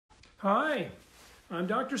Hi, I'm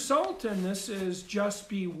Dr. Salt, and this is Just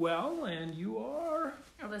Be Well, and you are?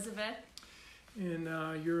 Elizabeth. And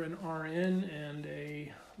you're an RN and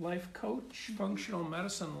a life coach, functional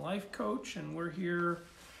medicine life coach, and we're here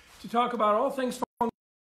to talk about all things functional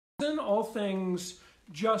medicine, all things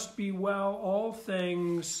Just Be Well, all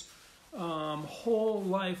things whole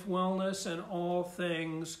life wellness, and all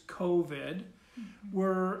things COVID.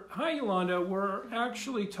 Hi Yolanda, we're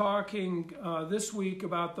actually talking this week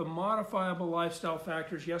about the modifiable lifestyle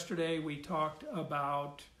factors. Yesterday we talked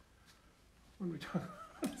about, what did we talk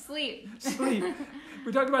about? Sleep. Sleep.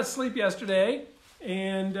 We talked about sleep yesterday,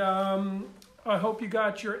 and I hope you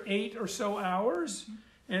got your 8 or so hours.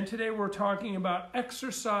 And today we're talking about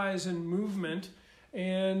exercise and movement,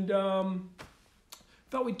 and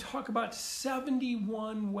thought we'd talk about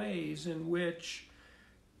 71 ways in which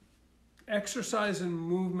exercise and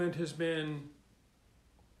movement has been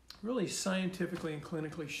really scientifically and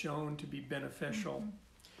clinically shown to be beneficial.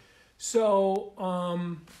 So,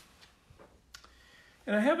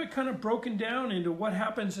 and I have it kind of broken down into what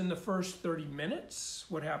happens in the first 30 minutes,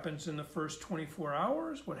 what happens in the first 24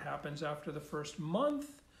 hours, what happens after the first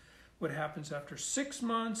month, what happens after 6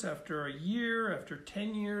 months, after a year, after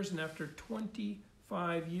 10 years, and after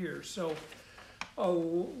 25 years. So a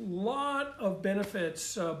lot of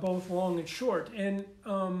benefits, both long and short. And,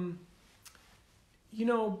 you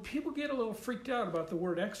know, people get a little freaked out about the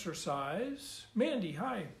word exercise. Mandy,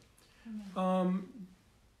 hi.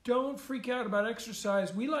 Don't freak out about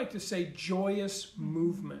exercise. We like to say joyous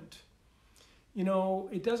movement. You know,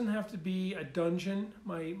 it doesn't have to be a dungeon.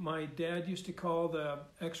 My dad used to call the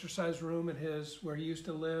exercise room at where he used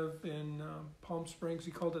to live in Palm Springs,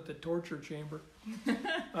 he called it the torture chamber.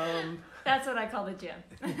 That's what I call the gym.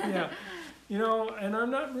 Yeah, you know, and I'm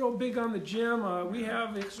not real big on the gym. We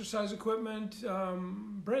have exercise equipment.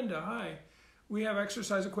 Brenda, hi. We have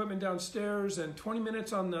exercise equipment downstairs, and 20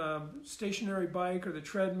 minutes on the stationary bike or the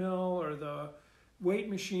treadmill or the weight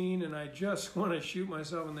machine, and I just want to shoot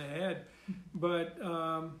myself in the head. But,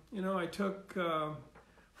 you know, I took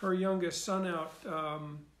her youngest son out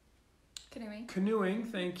canoeing,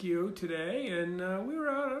 thank you, today. And we were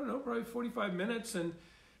out, I don't know, probably 45 minutes. And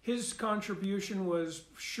his contribution was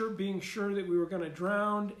being sure that we were going to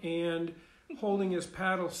drown and holding his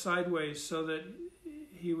paddle sideways so that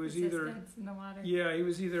he was either in the water. Yeah, he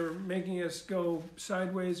was either making us go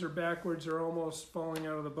sideways or backwards or almost falling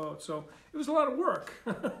out of the boat. So it was a lot of work.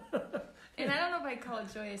 And I don't know if I'd call it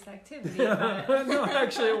joyous activity. But no,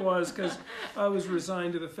 actually it was, because I was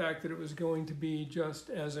resigned to the fact that it was going to be just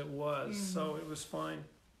as it was. So it was fine.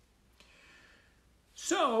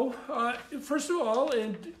 So, first of all,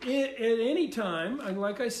 at any time, and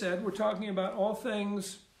like I said, we're talking about all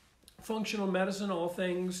things functional medicine, all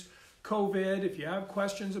things COVID. If you have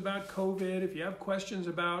questions about COVID, if you have questions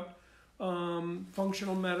about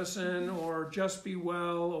functional medicine or Just Be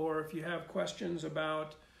Well, or if you have questions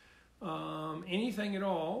about anything at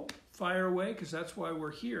all, fire away, because that's why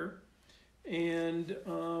we're here. And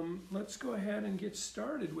let's go ahead and get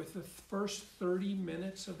started with the first 30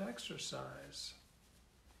 minutes of exercise.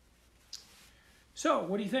 So,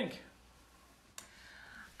 what do you think?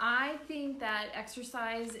 I think that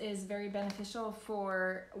exercise is very beneficial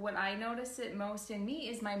for what I notice it most in me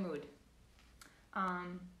is my mood.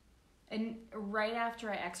 And right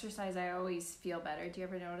after I exercise, I always feel better. Do you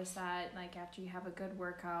ever notice that? Like after you have a good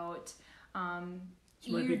workout,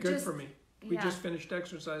 This might be good for me. We just finished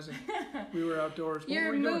exercising. We were outdoors.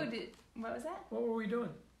 Your mood. What was that? What were we doing?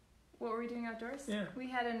 What were we doing outdoors? Yeah. We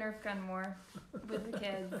had a Nerf gun war with the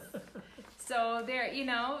kids. So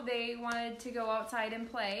they wanted to go outside and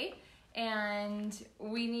play, and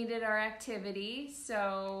we needed our activity,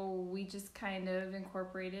 so we just kind of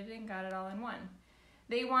incorporated it and got it all in one.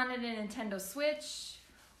 They wanted a Nintendo Switch.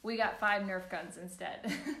 We got 5 Nerf guns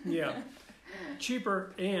instead. Yeah.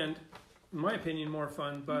 Cheaper and, in my opinion, more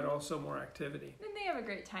fun, but also more activity. And they have a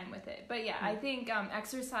great time with it. But yeah, I think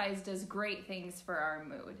exercise does great things for our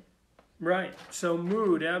mood. Right. So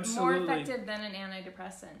mood, absolutely. More effective than an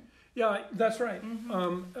antidepressant. Yeah, that's right.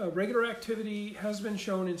 Regular activity has been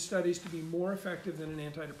shown in studies to be more effective than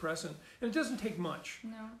an antidepressant. And it doesn't take much.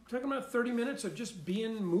 No. We're talking about 30 minutes of just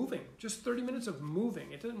moving. Just 30 minutes of moving.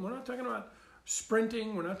 We're not talking about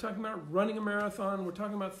sprinting. We're not talking about running a marathon. We're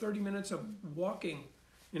talking about 30 minutes of walking.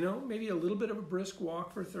 You know, maybe a little bit of a brisk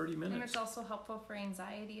walk for 30 minutes. And it's also helpful for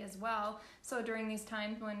anxiety as well. So during these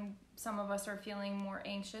times when some of us are feeling more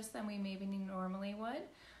anxious than we maybe normally would,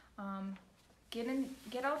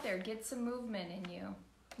 get out there, get some movement in you.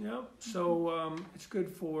 Yeah, so it's good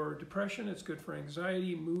for depression, it's good for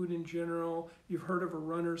anxiety, mood in general. You've heard of a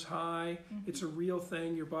runner's high. It's a real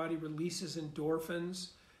thing. Your body releases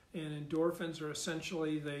endorphins And endorphins are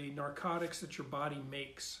essentially the narcotics that your body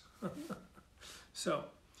makes. So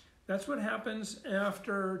that's what happens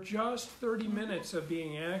after just 30 minutes of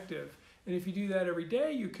being active. And if you do that every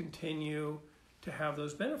day, you continue to have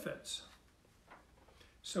those benefits.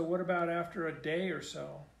 So what about after a day or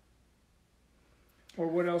so? Or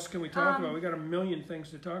what else can we talk about? We got a million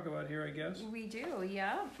things to talk about here, I guess. We do,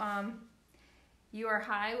 yeah. You are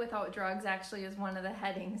high without drugs actually is one of the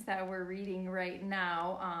headings that we're reading right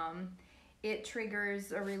now. It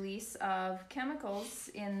triggers a release of chemicals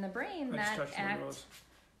in the brain that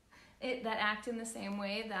act in the same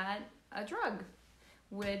way that a drug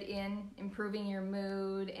would in improving your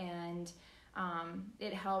mood, and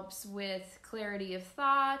it helps with clarity of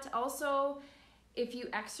thought. Also, if you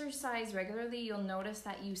exercise regularly, you'll notice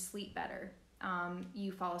that you sleep better.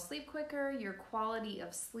 You fall asleep quicker, your quality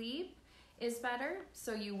of sleep is better,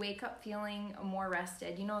 so you wake up feeling more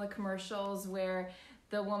rested. You know the commercials where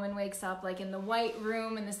the woman wakes up like in the white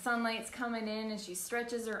room and the sunlight's coming in and she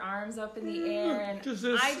stretches her arms up in the air, and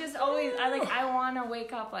I want to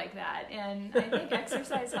wake up like that, and I think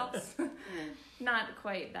exercise helps. Not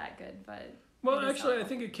quite that good, but well, actually, I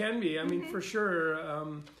think it can be. I mean, for sure.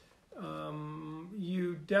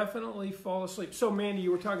 You definitely fall asleep. So, Mandy,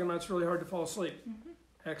 you were talking about it's really hard to fall asleep.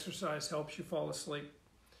 Exercise helps you fall asleep.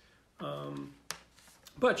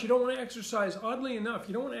 But you don't want to exercise, oddly enough,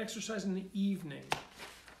 you don't want to exercise in the evening.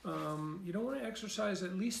 You don't want to exercise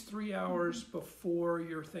at least 3 hours before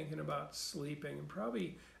you're thinking about sleeping. And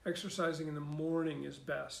probably exercising in the morning is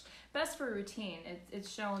best. Best for routine. It's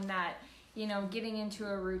shown that, you know, getting into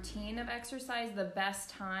a routine of exercise, the best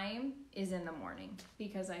time is in the morning,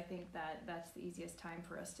 because I think that that's the easiest time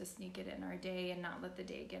for us to sneak it in our day and not let the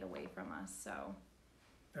day get away from us. So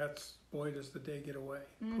that's, boy, does the day get away.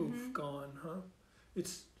 Poof, gone, huh?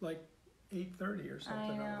 It's like 8:30 or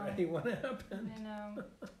something already. What happened? I know.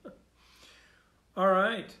 All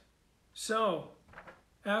right. So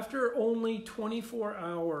after only 24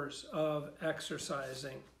 hours of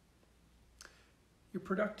exercising, your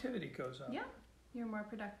productivity goes up. Yeah, you're more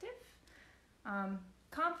productive.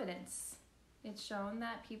 Confidence. It's shown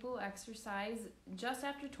that people who exercise just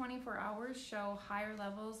after 24 hours show higher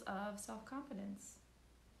levels of self-confidence.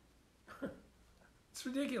 It's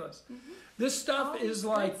ridiculous. This stuff is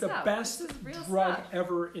like the best drug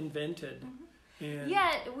ever invented. And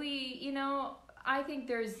yet I think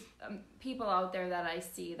there's people out there that I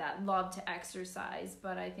see that love to exercise,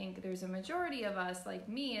 but I think there's a majority of us, like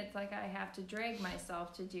me, it's like I have to drag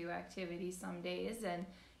myself to do activities some days, and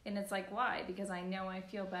it's like, why? Because I know I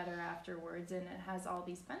feel better afterwards, and it has all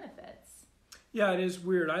these benefits. Yeah, it is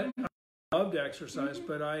weird. I love to exercise,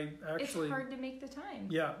 but I actually... It's hard to make the time.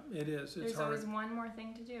 Yeah, it is. There's always one more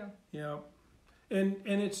thing to do. Yeah. And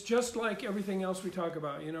it's just like everything else we talk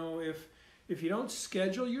about. You know, if you don't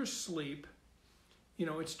schedule your sleep, you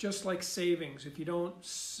know, it's just like savings. If you don't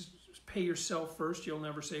pay yourself first, you'll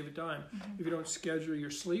never save a dime. If you don't schedule your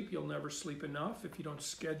sleep, you'll never sleep enough. If you don't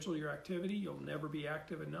schedule your activity, you'll never be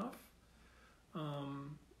active enough,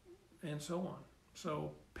 and so on.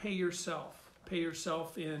 So pay yourself. Pay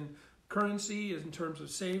yourself in currency, in terms of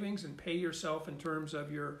savings, and pay yourself in terms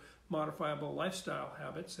of your modifiable lifestyle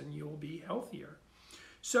habits, and you'll be healthier.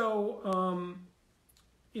 So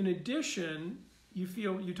in addition,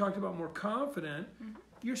 you talked about more confident,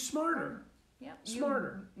 you're smarter. Yep.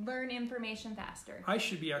 Smarter. You learn information faster. I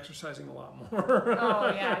should be exercising a lot more.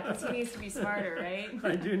 Oh, yeah, because he needs to be smarter, right?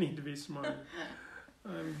 I do need to be smarter.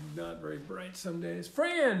 I'm not very bright some days.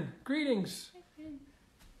 Fran, greetings. Hi, Fran.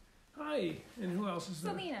 Hi. And who else is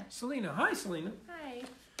there? Selena. Selena. Hi, Selena. Hi.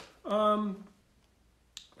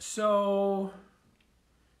 So,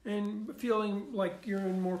 and feeling like you're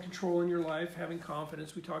in more control in your life, having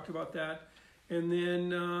confidence. We talked about that. And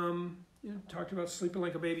then talked about sleeping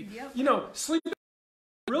like a baby. Yep. You know, sleep.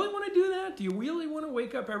 Really want to do that? Do you really want to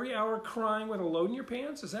wake up every hour crying with a load in your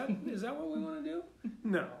pants? Is that what we want to do?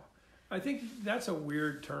 No. I think that's a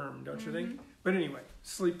weird term, don't you think? But anyway,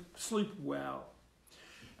 sleep well.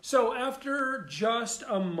 So after just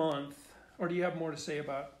a month, or do you have more to say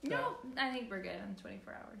about that? No, I think we're good on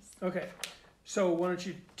 24 hours. Okay. So why don't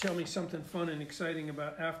you tell me something fun and exciting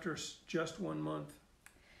about after just 1 month?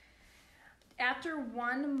 After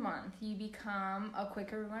 1 month, you become a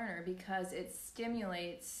quicker learner because it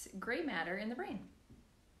stimulates gray matter in the brain.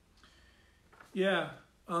 Yeah.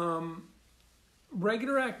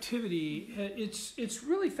 Regular activity, it's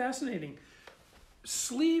really fascinating.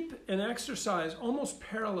 Sleep and exercise almost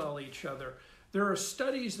parallel each other. There are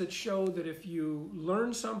studies that show that if you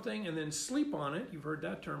learn something and then sleep on it, you've heard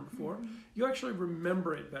that term before, you actually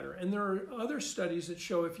remember it better. And there are other studies that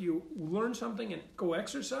show if you learn something and go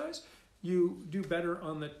exercise, you do better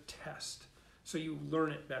on the test. So you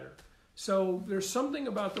learn it better. So there's something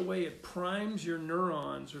about the way it primes your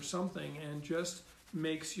neurons or something and just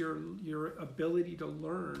makes your ability to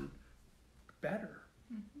learn better.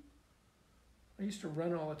 I used to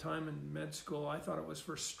run all the time in med school. I thought it was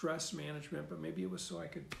for stress management, but maybe it was so I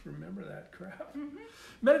could remember that crap.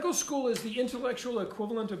 Medical school is the intellectual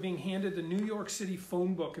equivalent of being handed the New York City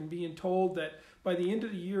phone book and being told that by the end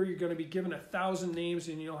of the year you're going to be given 1,000 names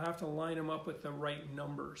and you'll have to line them up with the right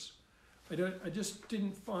numbers. I just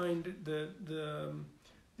didn't find the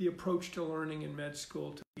approach to learning in med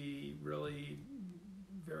school to be really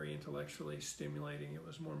very intellectually stimulating. It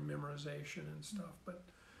was more memorization and stuff. But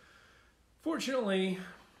fortunately,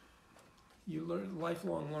 you learn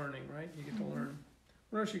lifelong learning, right? You get to learn.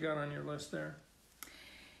 What else you got on your list there?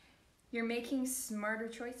 You're making smarter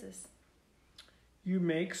choices. You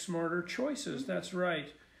make smarter choices. That's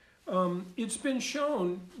right. It's been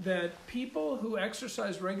shown that people who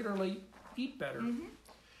exercise regularly eat better.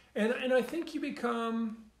 And I think you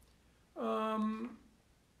become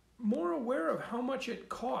more aware of how much it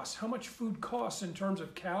costs, how much food costs in terms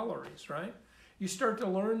of calories, right? You start to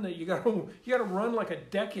learn that you got to run like a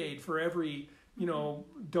decade for every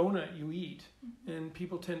donut you eat, and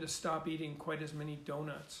people tend to stop eating quite as many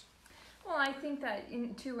donuts. Well, I think that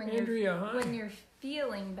too when Andrea, when you're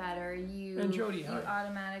feeling better, you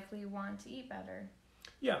automatically want to eat better.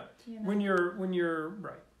 Yeah, when you're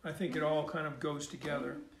right. I think it all kind of goes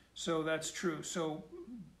together. So that's true. So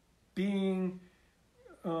being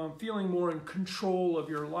feeling more in control of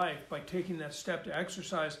your life by taking that step to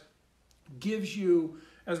exercise gives you,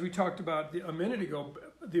 as we talked about a minute ago,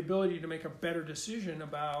 the ability to make a better decision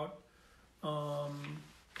about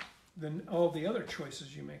than all the other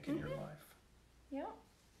choices you make in your life. Yeah.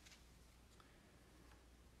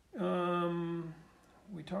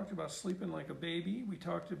 We talked about sleeping like a baby. We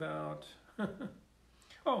talked about,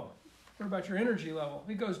 what about your energy level?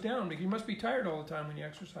 It goes down because you must be tired all the time when you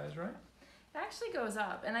exercise, right? It actually goes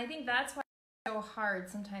up. And I think that's why it's so hard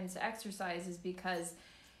sometimes to exercise, is because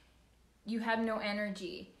you have no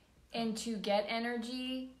energy. And to get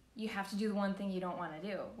energy, you have to do the one thing you don't want to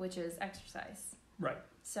do, which is exercise. Right.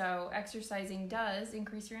 So exercising does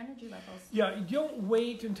increase your energy levels. Yeah, you don't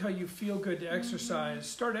wait until you feel good to exercise.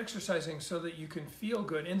 Start exercising so that you can feel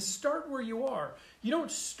good, and start where you are. You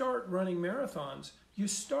don't start running marathons. You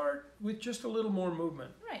start with just a little more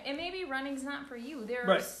movement. Right, and maybe running's not for you. There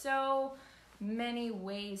are so many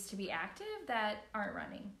ways to be active that aren't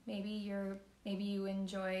running. Maybe you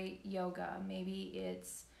enjoy yoga. Maybe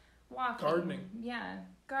it's walking. Gardening. Yeah,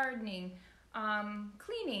 gardening.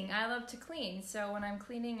 Cleaning. I love to clean. So when I'm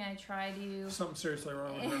cleaning, I try to... Something seriously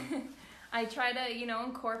wrong with her. I try to,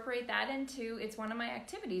 incorporate that into... It's one of my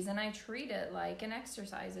activities, and I treat it like an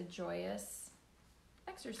exercise, a joyous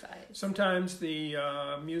exercise. Sometimes the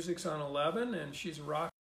music's on 11, and she's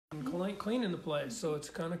rocking and cleaning the place, so it's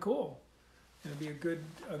kind of cool. It'd be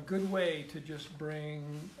a good way to just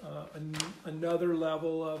bring another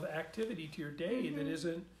level of activity to your day that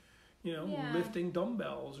isn't... lifting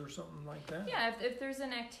dumbbells or something like that. Yeah, if there's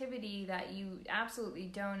an activity that you absolutely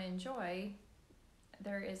don't enjoy,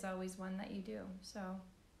 there is always one that you do. So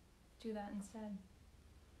do that instead.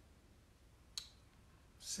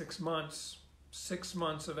 6 months. 6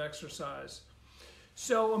 months of exercise.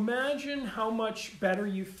 So imagine how much better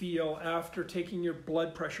you feel after taking your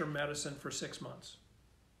blood pressure medicine for 6 months.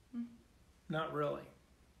 Not really.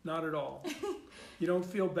 Not at all. You don't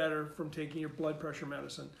feel better from taking your blood pressure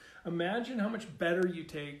medicine. Imagine how much better you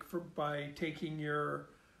take by taking your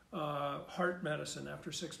heart medicine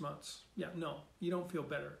after 6 months. Yeah, no, you don't feel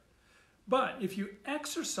better. But if you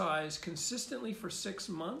exercise consistently for 6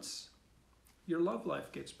 months, your love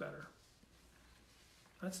life gets better.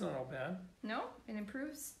 That's not all bad. No, it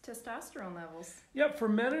improves testosterone levels. Yep, for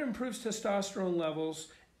men it improves testosterone levels,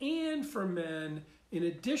 and for men, in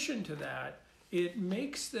addition to that, it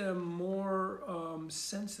makes them more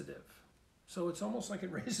sensitive. So it's almost like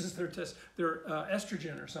it raises their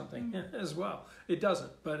estrogen or something as well. It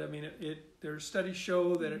doesn't, but I mean, there's studies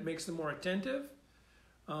show that it makes them more attentive,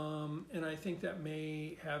 and I think that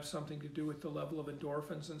may have something to do with the level of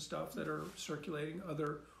endorphins and stuff that are circulating,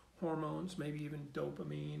 other hormones, maybe even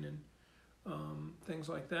dopamine and things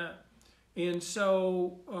like that. And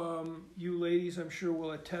so you ladies, I'm sure,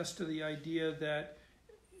 will attest to the idea that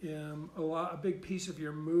a big piece of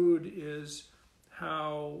your mood is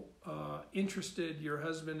how interested your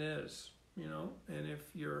husband is, and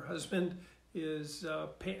if your husband is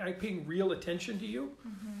paying real attention to you,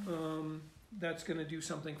 that's going to do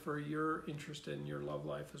something for your interest in your love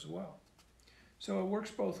life as well. So it works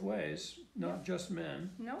both ways, not just men.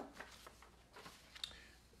 No.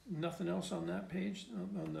 nothing else on that page,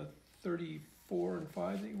 on the 34 and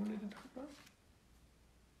 5 that you wanted to talk about?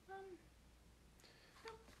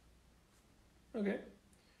 Okay.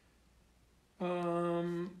 All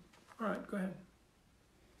right, go ahead.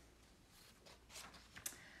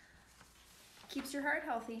 Keeps your heart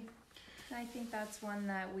healthy. I think that's one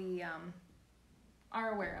that we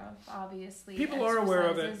are aware of. Obviously, people are aware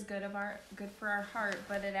of it. Exercise is good for our heart,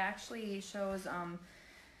 but it actually shows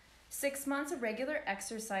 6 months of regular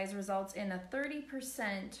exercise results in a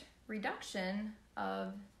 30% reduction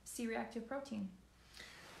of C-reactive protein.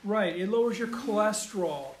 Right, it lowers your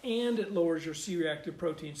cholesterol and it lowers your C-reactive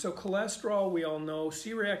protein. So cholesterol, we all know.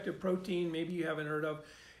 C-reactive protein, maybe you haven't heard of.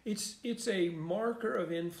 It's a marker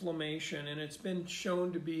of inflammation, and it's been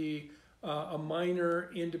shown to be a minor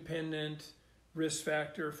independent risk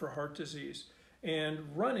factor for heart disease. And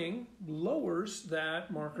running lowers that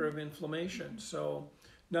marker of inflammation. So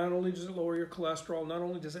not only does it lower your cholesterol, not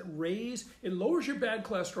only does it lowers your bad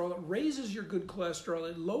cholesterol, it raises your good cholesterol,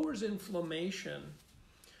 it lowers inflammation.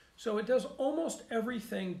 So it does almost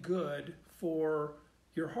everything good for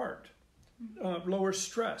your heart. Lowers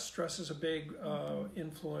stress. Stress is a big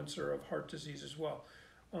influencer of heart disease as well.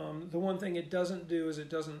 The one thing it doesn't do is it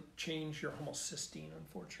doesn't change your homocysteine,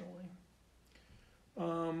 unfortunately.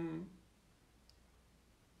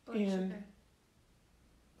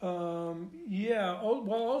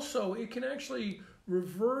 Also it can actually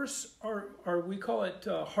reverse we call it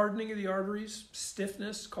hardening of the arteries,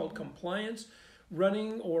 stiffness, called compliance.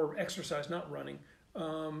 Running or exercise, not running,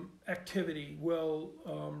 activity will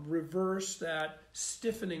reverse that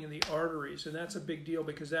stiffening of the arteries, and that's a big deal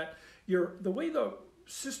because the way the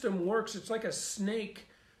system works, it's like a snake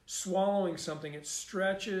swallowing something. It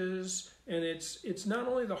stretches, and it's not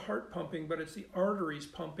only the heart pumping, but it's the arteries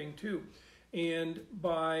pumping too. And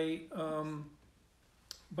by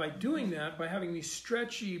doing that, by having these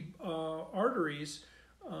stretchy arteries,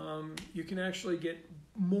 you can actually get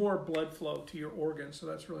more blood flow to your organs, so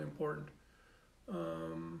that's really important.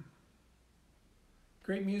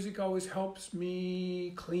 Great music always helps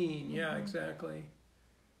me clean. Yeah, exactly.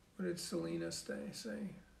 What did Selena say?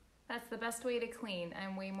 That's the best way to clean.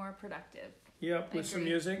 I'm way more productive. Yep, with some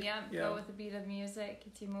music. Yep, go with the beat of music.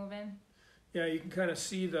 Gets you moving. Yeah, you can kind of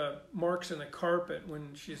see the marks in the carpet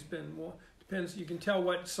when she's been, depends, you can tell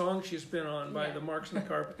what song she's been on by the marks in the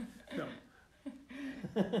carpet. No.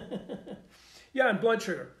 Yeah, and blood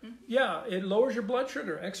sugar. Yeah, it lowers your blood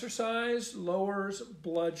sugar. Exercise lowers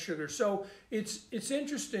blood sugar. So it's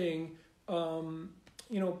interesting. A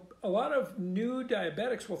lot of new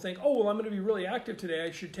diabetics will think, oh, well, I'm going to be really active today.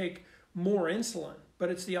 I should take more insulin. But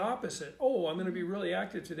it's the opposite. Oh, I'm going to be really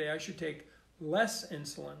active today. I should take less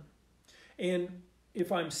insulin. And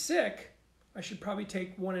if I'm sick, I should probably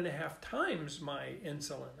take 1.5 times my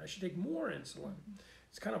insulin. I should take more insulin.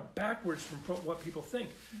 It's kind of backwards from what people think.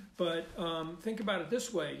 But think about it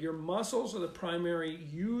this way. Your muscles are the primary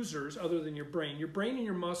users other than your brain. Your brain and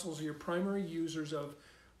your muscles are your primary users of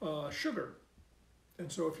sugar.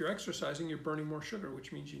 And so if you're exercising, you're burning more sugar,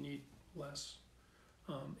 which means you need less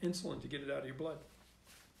insulin to get it out of your blood.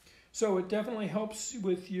 So it definitely helps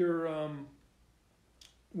with your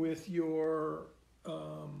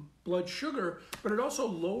blood sugar, but it also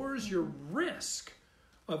lowers your risk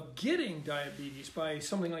of getting diabetes by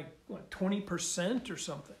something like 20% or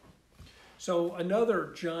something. So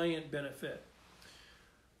another giant benefit.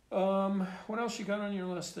 What else you got on your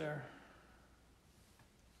list there?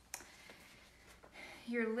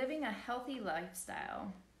 You're living a healthy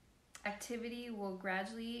lifestyle. Activity will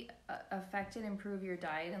gradually affect and improve your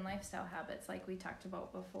diet and lifestyle habits, like we talked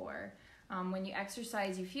about before. When you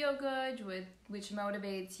exercise, you feel good, which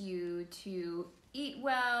motivates you to eat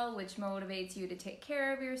well, which motivates you to take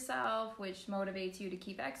care of yourself, which motivates you to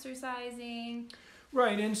keep exercising.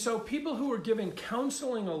 Right, and so people who are given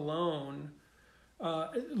counseling alone,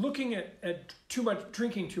 looking at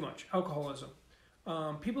drinking too much, alcoholism,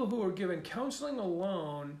 people who are given counseling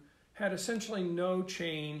alone had essentially no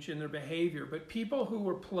change in their behavior, but people who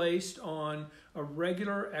were placed on a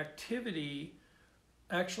regular activity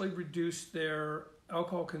actually reduced their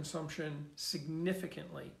alcohol consumption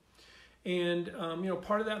significantly. And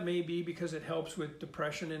part of that may be because it helps with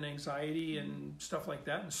depression and anxiety and stuff like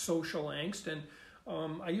that, and social angst. And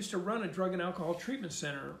I used to run a drug and alcohol treatment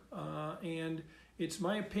center, and it's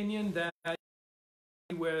my opinion that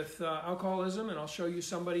with alcoholism, and I'll show you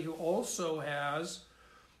somebody who also has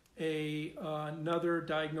another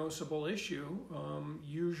diagnosable issue,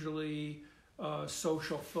 usually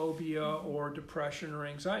social phobia or depression or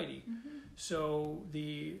anxiety. So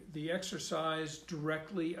the exercise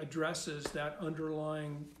directly addresses that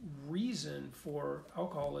underlying reason for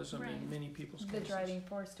alcoholism in many people's cases. The driving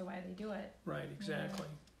force to why they do it. Right, exactly.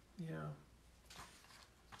 Yeah.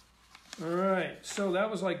 All right, so that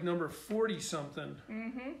was like number 40-something.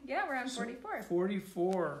 Yeah, we're on 44.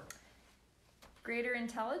 44. Greater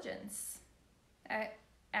intelligence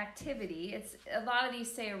activity. It's a lot of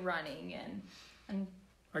these say running and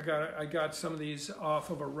I got some of these off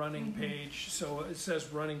of a running page, so it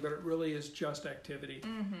says running, but it really is just activity.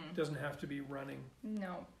 It doesn't have to be running.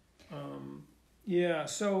 No. Yeah,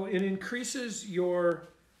 so it increases your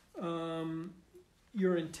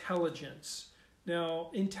intelligence.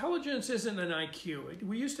 Now, intelligence isn't an IQ.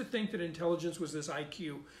 We used to think that intelligence was this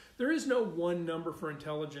IQ. There is no one number for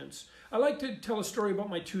intelligence. I like to tell a story about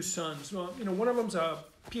my two sons. Well, one of them's a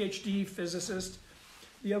PhD physicist.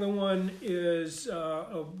 The other one is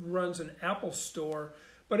runs an Apple store.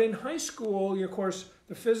 But in high school, of course,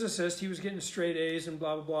 the physicist, he was getting straight A's and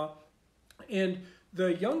blah, blah, blah. And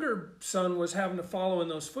the younger son was having to follow in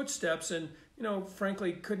those footsteps and,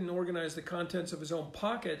 frankly, couldn't organize the contents of his own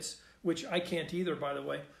pockets, which I can't either, by the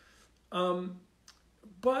way.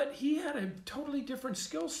 But he had a totally different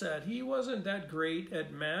skill set. He wasn't that great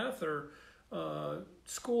at math or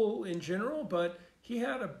school in general, but he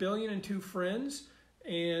had 1.2 billion friends.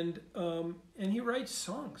 And he writes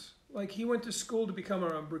songs. Like, he went to school to become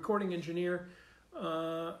a recording engineer,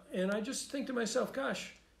 and I just think to myself,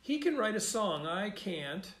 gosh, he can write a song, I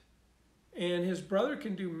can't, and his brother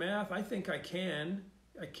can do math. I think I can.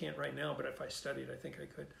 I can't right now, but if I studied, I think I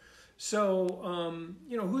could. So,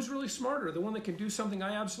 who's really smarter? The one that can do something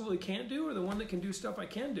I absolutely can't do, or the one that can do stuff I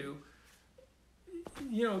can do?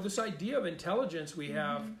 This idea of intelligence we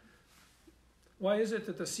have. Why is it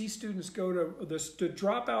that the C students go to, the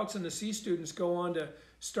dropouts and the C students go on to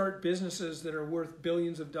start businesses that are worth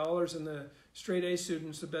billions of dollars, and the straight A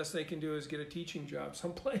students, the best they can do is get a teaching job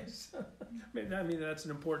someplace? I mean, that's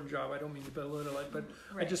an important job. I don't mean to belittle it, but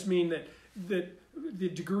I just mean that the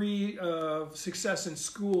degree of success in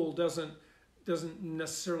school doesn't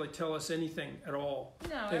necessarily tell us anything at all.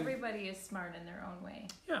 No, everybody is smart in their own way.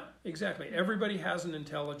 Yeah, exactly. Everybody has an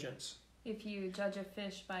intelligence. If you judge a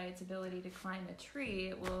fish by its ability to climb a tree,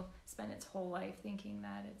 it will spend its whole life thinking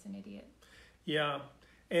that it's an idiot. Yeah,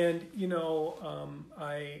 and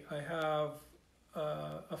I have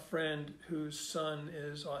a friend whose son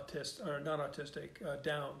is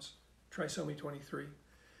Downs, trisomy 23,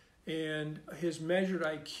 and his measured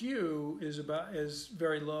IQ is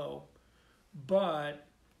very low, but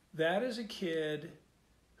that is a kid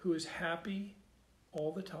who is happy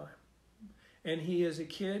all the time, and he is a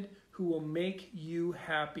kid who will make you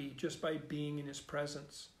happy just by being in his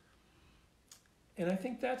presence. And I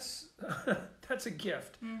think that's a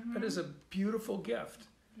gift. That is a beautiful gift.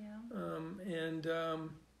 Yeah.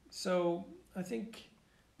 So I think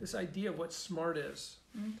this idea of what smart is.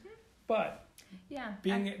 But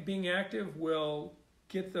being active will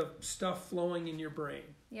get the stuff flowing in your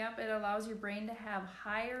brain. Yep, it allows your brain to have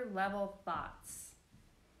higher level thoughts,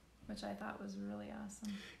 which I thought was really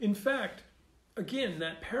awesome. In fact, again,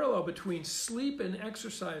 that parallel between sleep and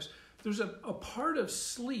exercise, there's a part of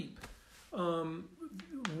sleep.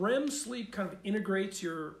 REM sleep kind of integrates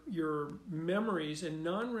your memories, and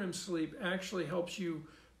non-REM sleep actually helps you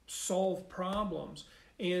solve problems.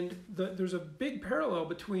 And there's a big parallel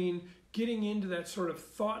between getting into that sort of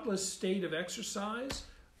thoughtless state of exercise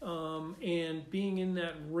and being in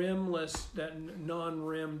that that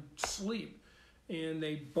non-REM sleep. And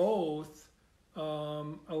they both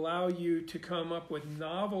allow you to come up with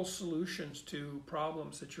novel solutions to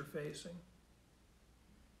problems that you're facing.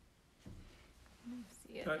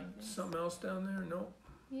 Got something else down there? No?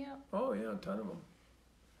 Yeah. Oh, yeah, a ton of them.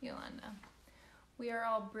 Yolanda, we are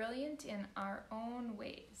all brilliant in our own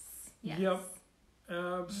ways. Yes. Yep,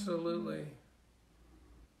 absolutely.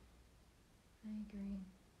 I agree.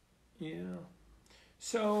 Yeah.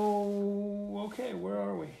 So, okay, where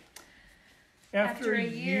are we? After a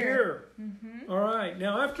year. All right.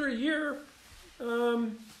 Now, after a year,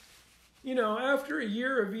 after a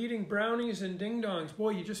year of eating brownies and ding-dongs, boy,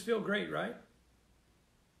 you just feel great, right?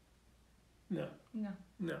 No,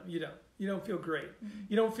 you don't. You don't feel great.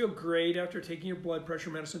 You don't feel great after taking your blood pressure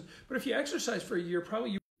medicine. But if you exercise for a year,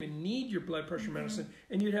 probably you wouldn't even need your blood pressure medicine,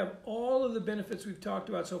 and you'd have all of the benefits we've talked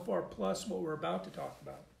about so far, plus what we're about to talk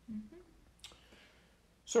about.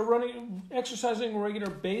 So exercising on a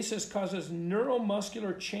regular basis causes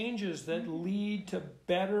neuromuscular changes that lead to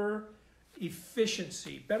better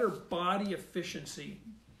efficiency, better body efficiency.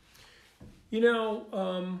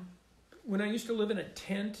 When I used to live in a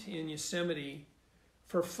tent in Yosemite,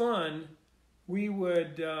 for fun, we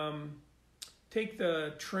would take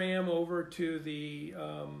the tram over to the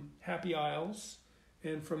Happy Isles,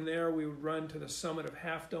 and from there we would run to the summit of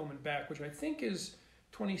Half Dome and back, which I think is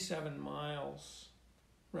 27 miles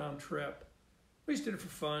round trip. We just did it for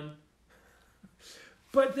fun.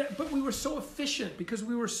 But we were so efficient because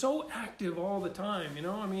we were so active all the time, you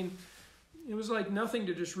know? I mean, it was like nothing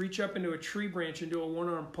to just reach up into a tree branch and do a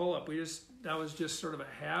one-arm pull-up. That was just sort of a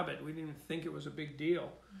habit. We didn't even think it was a big deal.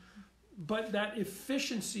 Mm-hmm. But that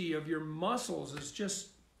efficiency of your muscles is just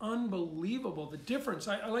unbelievable. The difference,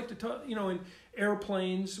 I like to talk, you know, in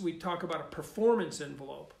airplanes, we talk about a performance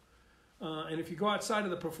envelope. And if you go outside of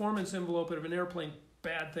the performance envelope of an airplane,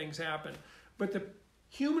 bad things happen. But the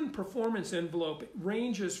human performance envelope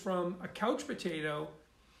ranges from a couch potato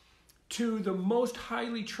to the most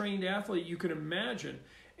highly trained athlete you can imagine.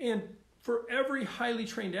 And for every highly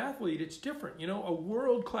trained athlete, it's different. You know, a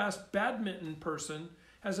world-class badminton person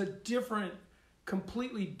has a different,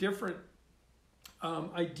 completely different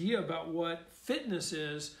idea about what fitness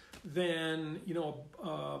is than, you know,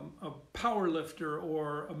 a power lifter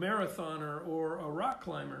or a marathoner or a rock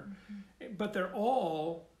climber. Mm-hmm. But they're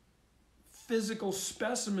all physical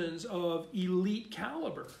specimens of elite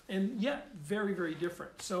caliber, and yet very, very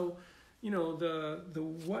different. So, you know, the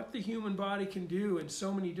what the human body can do in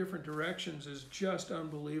so many different directions is just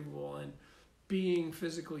unbelievable. And being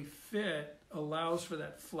physically fit allows for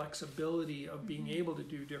that flexibility of being able to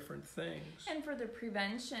do different things. And for the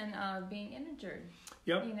prevention of being injured.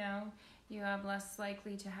 Yep. You know, you have less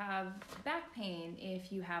likely to have back pain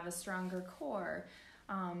if you have a stronger core.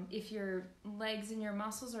 If your legs and your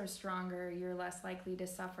muscles are stronger, you're less likely to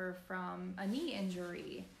suffer from a knee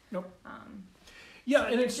injury. Nope. Yeah,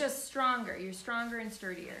 so and it's just stronger. You're stronger and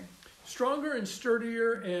sturdier. Stronger and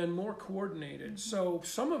sturdier and more coordinated. Mm-hmm. So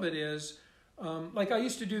some of it is, like I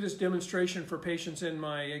used to do this demonstration for patients in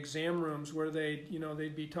my exam rooms where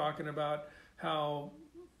they'd be talking about how,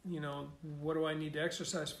 you know, what do I need to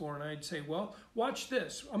exercise for? And I'd say, well, watch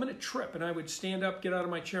this. I'm going to trip. And I would stand up, get out of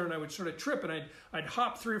my chair, and I would sort of trip. And I'd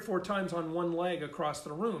hop 3 or 4 times on one leg across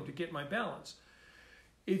the room to get my balance.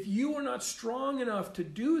 If you are not strong enough to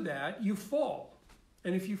do that, you fall.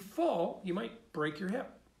 And if you fall, you might break your hip,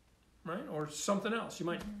 right? Or something else. You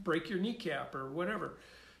might break your kneecap or whatever.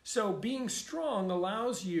 So being strong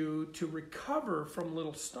allows you to recover from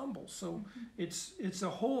little stumbles. So it's a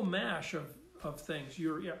whole mash of things.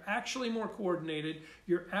 You're actually more coordinated,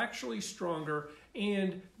 you're actually stronger,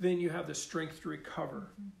 and then you have the strength to recover.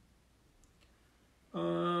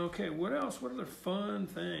 Okay, what else? What other fun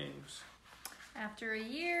things? After a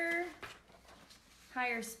year,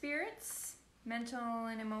 higher spirits, mental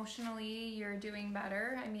and emotionally, you're doing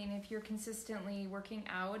better. I mean, if you're consistently working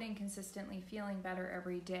out and consistently feeling better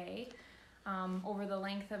every day, over the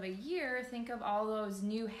length of a year, think of all those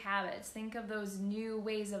new habits. Think of those new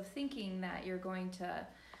ways of thinking that you're going to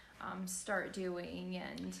start doing.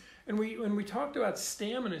 And when we talked about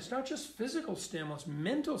stamina, it's not just physical stamina, it's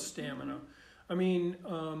mental stamina. I mean,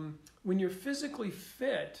 when you're physically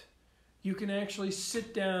fit, you can actually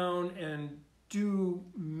sit down and do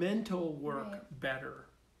mental work better.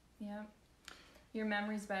 Yeah. Your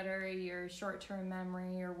memory's better, your short-term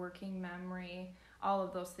memory, your working memory, all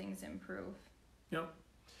of those things improve. Yep.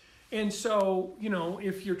 And so, you know,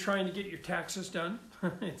 if you're trying to get your taxes done,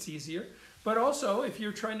 it's easier. But also, if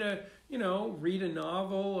you're trying to, you know, read a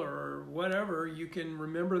novel or whatever, you can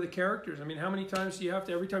remember the characters. I mean, how many times do you have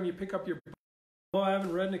to, every time you pick up your book, oh, I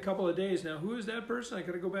haven't read in a couple of days now, who is that person? I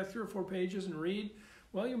got to go back 3 or 4 pages and read.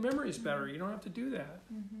 Well, your memory is better. You don't have to do that.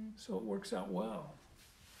 So it works out well.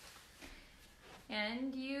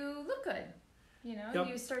 And you look good. You know,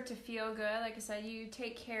 you start to feel good. Like I said, you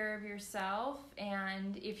take care of yourself.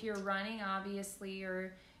 And if you're running, obviously,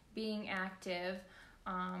 or being active,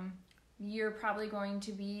 you're probably going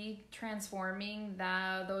to be transforming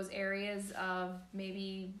those areas of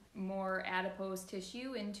maybe more adipose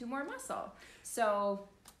tissue into more muscle. So,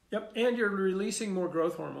 yep, and you're releasing more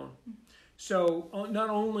growth hormone. So not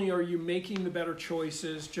only are you making the better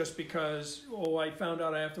choices just because, oh, I found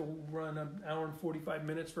out I have to run an hour and 45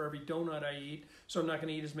 minutes for every donut I eat, so I'm not going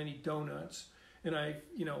to eat as many donuts, and I,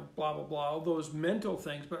 you know, blah, blah, blah, all those mental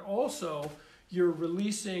things, but also you're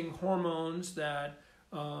releasing hormones that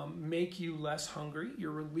make you less hungry. You're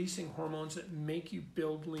releasing hormones that make you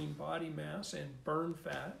build lean body mass and burn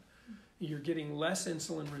fat. You're getting less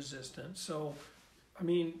insulin resistance. So, I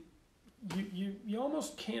mean, you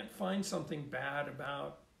almost can't find something bad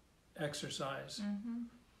about exercise.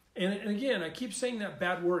 And again, I keep saying that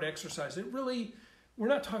bad word, exercise. It really, we're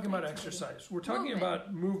not talking about exercise. We're talking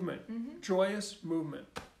about movement, joyous movement.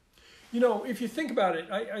 You know, if you think about it,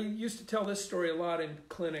 I used to tell this story a lot in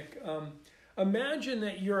clinic. Imagine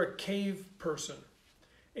that you're a cave person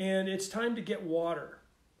and it's time to get water.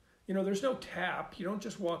 You know, there's no tap. You don't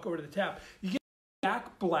just walk over to the tap. You get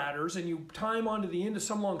yak bladders and you tie them onto the end of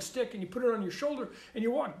some long stick and you put it on your shoulder and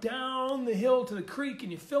you walk down the hill to the creek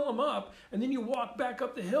and you fill them up and then you walk back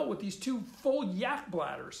up the hill with these 2 full yak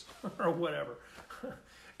bladders or whatever.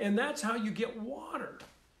 And that's how you get water.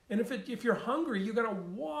 And if you're hungry, you got to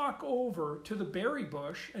walk over to the berry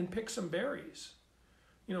bush and pick some berries,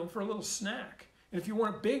 you know, for a little snack. And if you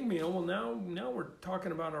want a big meal, well, now we're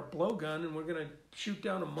talking about our blowgun and we're going to shoot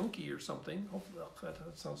down a monkey or something. Hopefully,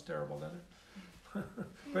 that sounds terrible, doesn't it?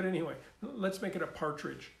 But anyway, let's make it a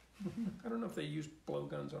partridge. I don't know if they use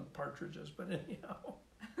blowguns on partridges, but anyhow.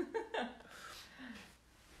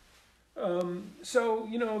 So,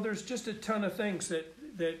 you know, there's just a ton of things that,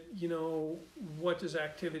 you know, what does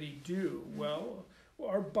activity do? Well,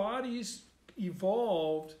 our bodies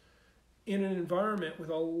evolved in an environment with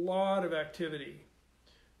a lot of activity.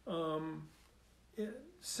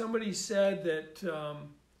 Somebody said that,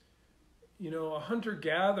 you know, a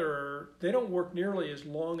hunter-gatherer, they don't work nearly as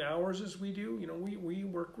long hours as we do. You know, we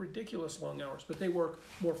work ridiculous long hours, but they work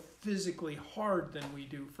more physically hard than we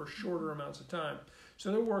do for shorter amounts of time.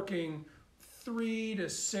 So they're working 3 to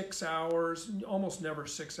 6 hours, almost never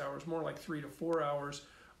 6 hours, more like 3 to 4 hours,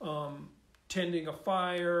 tending a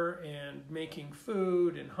fire and making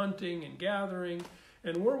food and hunting and gathering.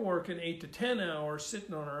 And we're working 8 to 10 hours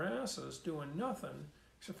sitting on our asses doing nothing,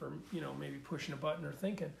 except for, you know, maybe pushing a button or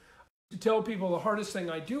thinking. To tell people the hardest thing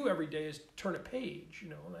I do every day is turn a page. You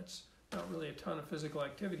know, that's not really a ton of physical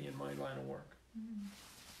activity in my line of work.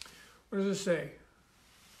 What does it say?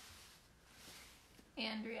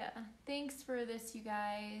 Andrea, thanks for this, you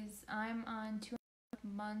guys. I'm on 2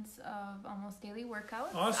 months of almost daily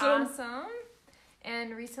workouts. Awesome.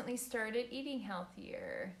 And recently started eating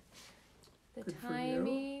healthier. The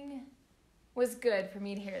timing was good for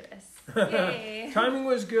me to hear this. Yay. Timing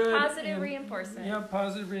was good. Positive reinforcement. Yeah,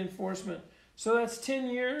 positive reinforcement. So that's 10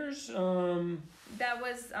 years. That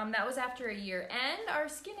was after a year, and our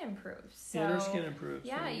skin improves. So, and our skin improves.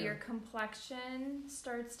 Yeah, your complexion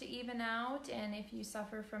starts to even out, and if you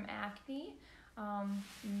suffer from acne,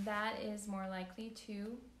 that is more likely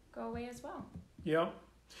to go away as well. Yeah.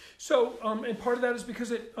 So, and part of that is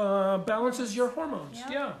because it balances your hormones.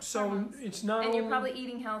 Yeah. So hormones. It's not. And you're probably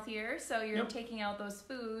eating healthier, so you're taking out those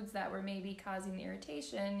foods that were maybe causing the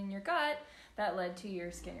irritation in your gut that led to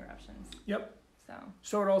your skin eruptions. Yep.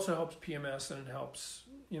 So it also helps PMS, and it helps,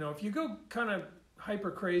 you know, if you go kind of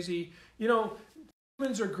hyper crazy, you know,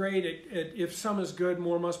 humans are great at if some is good,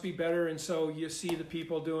 more must be better. And so you see the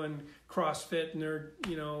people doing CrossFit and they're,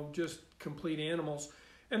 you know, just complete animals.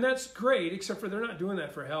 And that's great, except for they're not doing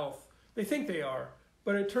that for health. They think they are,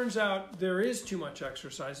 but it turns out there is too much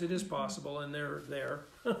exercise. It is possible, and they're there.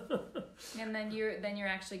 And then you're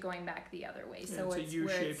actually going back the other way. So it's a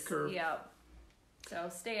U-shaped curve. Yeah. So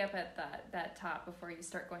stay up at that top before you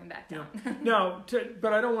start going back down. Yeah. No,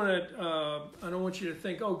 but I don't want you to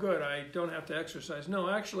think, oh, good, I don't have to exercise. No,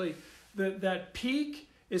 actually, that peak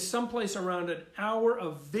is someplace around an hour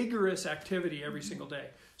of vigorous activity every single day.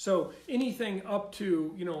 So anything up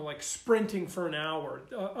to, you know, like sprinting for an hour,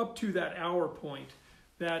 up to that hour point,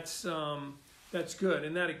 that's good.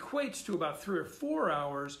 And that equates to about 3 or 4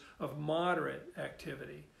 hours of moderate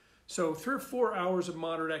activity. So 3 or 4 hours of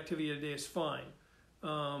moderate activity a day is fine.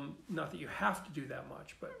 Not that you have to do that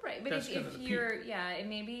much, but right. But if you're,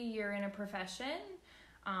 maybe you're in a profession.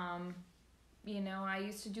 You know, I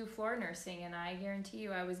used to do floor nursing, and I guarantee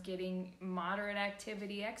you I was getting moderate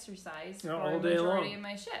activity exercise for all the day majority long of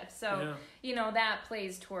my shifts. So, you know, that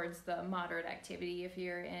plays towards the moderate activity if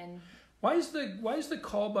you're in. Why is the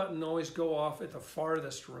call button always go off at the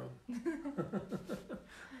farthest room?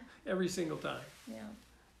 Every single time. Yeah.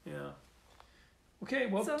 Yeah. Okay,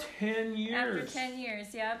 well, so 10 years. After 10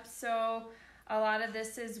 years, yep. So a lot of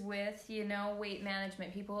this is with, you know, weight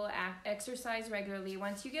management. People exercise regularly.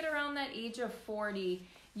 Once you get around that age of 40,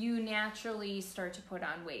 you naturally start to put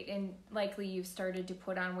on weight. And likely you've started to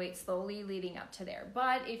put on weight slowly leading up to there.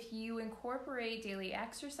 But if you incorporate daily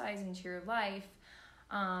exercise into your life,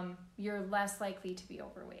 you're less likely to be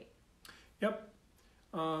overweight. Yep.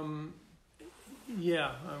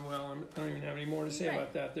 Yeah, well, I don't even have any more to say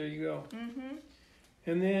about that. There you go. Mm-hmm.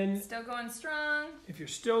 And then still going strong. If you're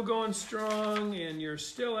still going strong and you're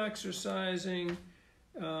still exercising,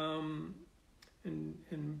 and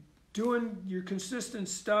doing your consistent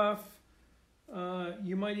stuff,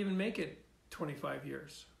 you might even make it 25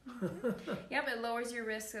 years. Yeah, but it lowers your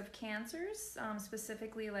risk of cancers,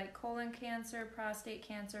 specifically like colon cancer, prostate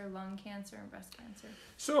cancer, lung cancer, and breast cancer.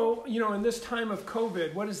 So, you know, in this time of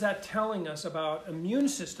COVID, what is that telling us about immune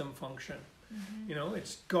system function? You know,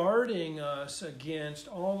 it's guarding us against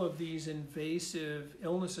all of these invasive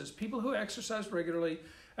illnesses. People who exercise regularly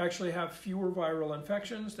actually have fewer viral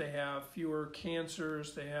infections, they have fewer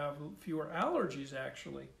cancers, they have fewer allergies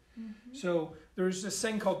actually. So there's this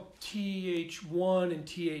thing called Th1 and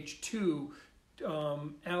Th2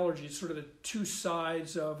 allergies, sort of the two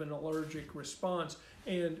sides of an allergic response.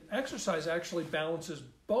 And exercise actually balances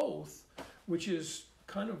both, which is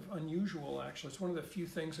kind of unusual actually. It's one of the few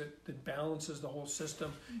things that balances the whole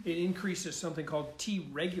system. It increases something called T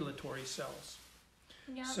regulatory cells.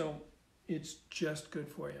 Yep. So it's just good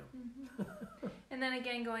for you. And then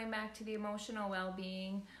again, going back to the emotional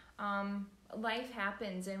well-being, life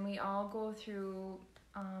happens and we all go through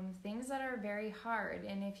things that are very hard.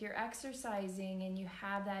 And if you're exercising and you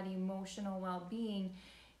have that emotional well-being,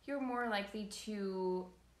 you're more likely to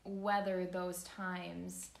weather those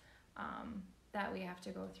times that we have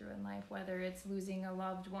to go through in life, whether it's losing a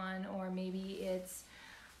loved one or maybe it's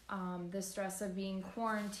the stress of being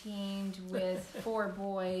quarantined with 4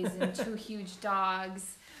 boys and 2 huge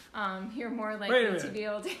dogs. You're more likely to be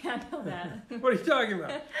able to handle that. What are you talking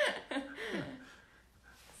about?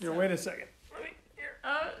 Wait a second.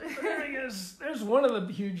 There he is. There's one of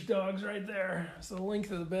the huge dogs right there. It's the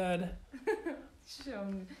length of the bed.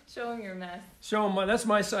 Show him your mess. Show him that's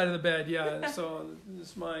my side of the bed, yeah. So this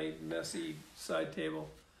is my messy side table.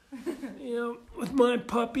 With my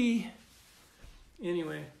puppy.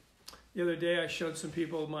 Anyway, the other day I showed some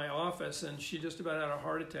people my office and she just about had a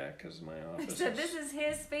heart attack because my office said, this is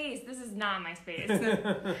his space. This is not my space.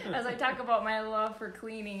 As I talk about my love for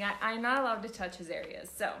cleaning, I'm not allowed to touch his areas,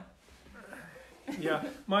 so. Yeah,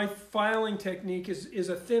 my filing technique is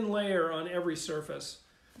a thin layer on every surface.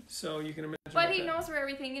 So you can imagine. But he knows where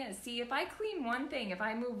everything is. See, if I clean one thing, if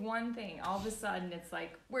I move one thing, all of a sudden it's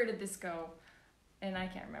like, where did this go? And I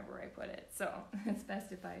can't remember where I put it. So it's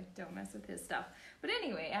best if I don't mess with his stuff. But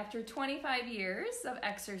anyway, after 25 years of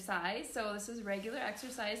exercise, so this is regular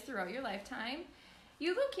exercise throughout your lifetime,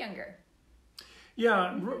 you look younger.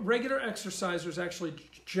 Yeah, regular exercisers actually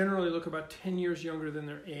generally look about 10 years younger than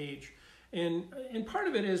their age. And part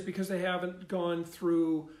of it is because they haven't gone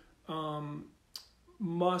through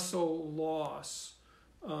muscle loss.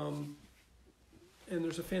 And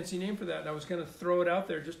there's a fancy name for that. And I was going to throw it out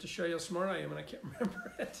there just to show you how smart I am, and I can't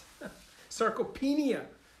remember it. Sarcopenia.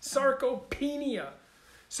 Sarcopenia.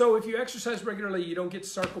 So if you exercise regularly, you don't get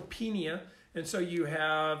sarcopenia. And so you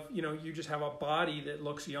have, you just have a body that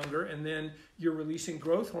looks younger, and then you're releasing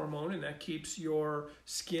growth hormone, and that keeps your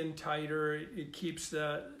skin tighter. It keeps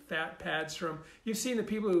the fat pads from, you've seen the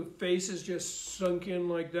people whose faces just sunk in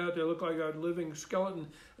like that. They look like a living skeleton.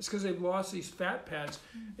 It's because they've lost these fat pads,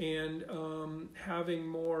 and having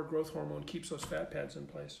more growth hormone keeps those fat pads in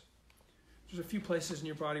place. There's a few places in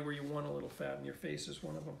your body where you want a little fat, and your face is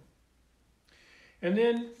one of them. And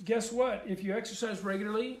then guess what? If you exercise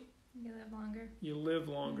regularly, you live longer. You live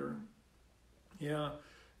longer. Yeah.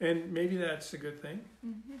 And maybe that's a good thing.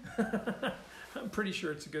 I'm pretty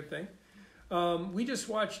sure it's a good thing. We just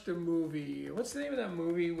watched a movie. What's the name of that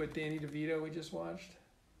movie with Danny DeVito we just watched?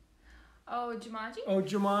 Oh, Jumanji? Oh,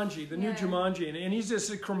 Jumanji. The new Jumanji. And he's just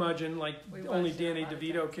a curmudgeon like only Danny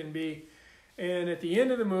DeVito can be. And at the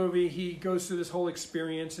end of the movie, he goes through this whole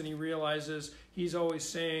experience and he realizes he's always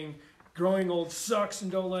saying, growing old sucks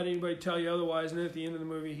and don't let anybody tell you otherwise. And then at the end of the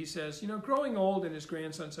movie, he says, growing old, and his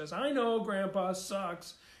grandson says, I know Grandpa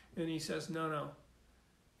sucks. And he says, no,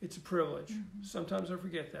 it's a privilege. Sometimes I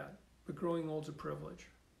forget that, but growing old's a privilege.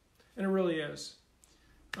 And it really is.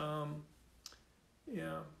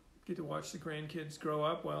 Get to watch the grandkids grow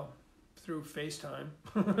up, through FaceTime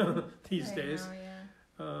these days.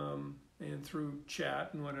 And through chat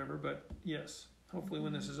and whatever, but yes. Hopefully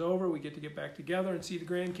when this is over, we get back together and see the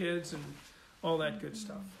grandkids and all that good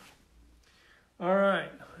stuff. All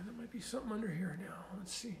right. There might be something under here now.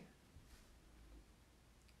 Let's see.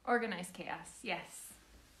 Organized chaos, yes.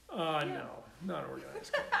 No, not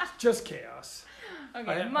organized chaos. Just chaos.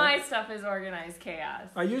 Okay, my stuff is organized chaos.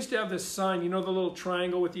 I used to have this sign, the little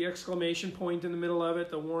triangle with the exclamation point in the middle of it,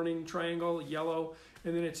 the warning triangle, yellow,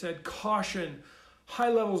 and then it said, caution, high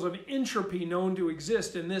levels of entropy known to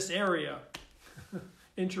exist in this area.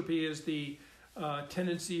 Entropy is the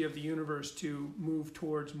tendency of the universe to move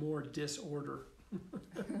towards more disorder.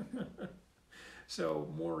 So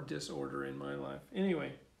more disorder in my life.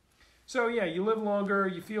 Anyway, so yeah, you live longer,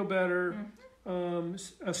 you feel better.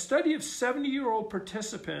 A study of 70-year-old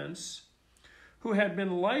participants who had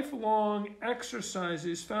been lifelong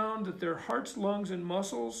exercises found that their hearts, lungs, and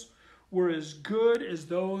muscles were as good as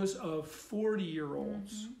those of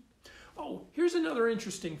 40-year-olds. Oh, here's another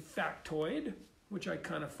interesting factoid, which I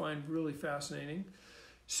kind of find really fascinating.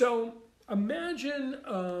 So imagine,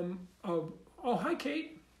 oh, hi,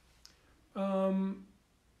 Kate. Imagine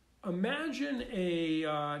a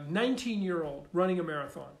 19-year-old running a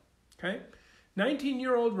marathon, okay?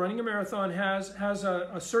 19-year-old running a marathon has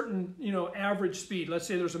a certain, average speed. Let's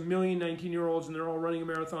say there's 1 million 19-year-olds and they're all running a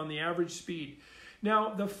marathon, the average speed.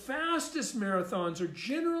 Now, the fastest marathons are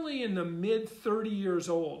generally in the mid 30 years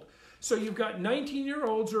old. So you've got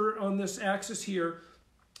 19-year-olds are on this axis here.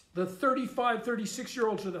 The 35,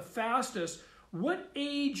 36-year-olds are the fastest. What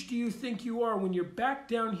age do you think you are when you're back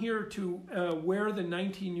down here to where the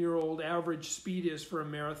 19-year-old average speed is for a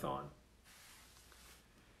marathon?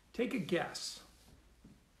 Take a guess.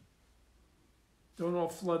 Don't all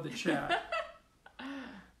flood the chat.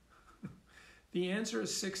 The answer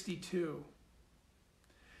is 62.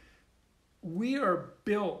 We are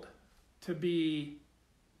built to be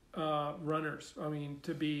runners. I mean,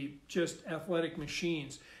 to be just athletic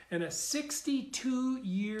machines. And a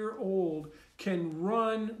 62-year-old can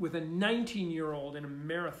run with a 19-year-old in a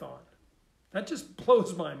marathon. That just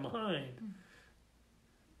blows my mind.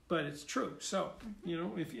 But it's true. So,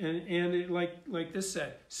 if like this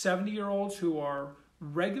said, 70-year-olds who are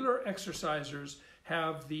regular exercisers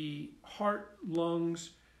have the heart, lungs,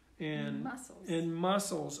 and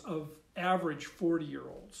muscles of average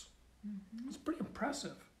 40-year-olds. It's pretty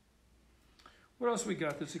impressive. What else we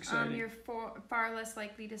got that's exciting? You're far less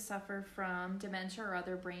likely to suffer from dementia or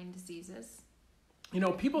other brain diseases.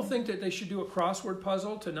 People think that they should do a crossword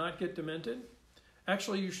puzzle to not get demented.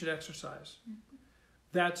 Actually, you should exercise.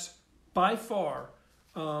 That's by far,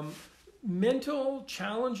 mental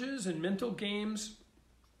challenges and mental games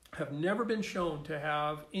have never been shown to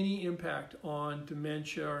have any impact on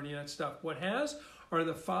dementia or any of that stuff. What has are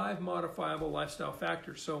the 5 modifiable lifestyle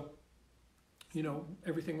factors. So,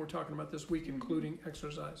 everything we're talking about this week, including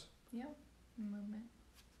exercise. Yeah, movement.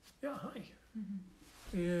 Yeah, hi.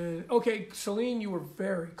 And, okay, Celine, you were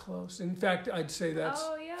very close. In fact, I'd say that's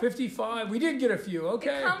 55. We did get a few,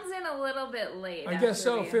 okay. It comes in a little bit late. I guess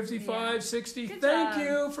so, 55, 60. Thank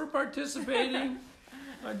you for participating.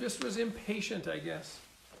 I just was impatient, I guess.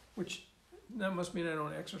 Which, that must mean I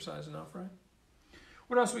don't exercise enough, right?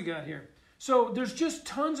 What else we got here? So there's just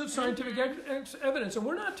tons of scientific evidence, and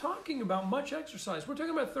we're not talking about much exercise. We're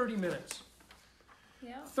talking about 30 minutes.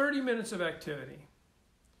 Yeah. 30 minutes of activity.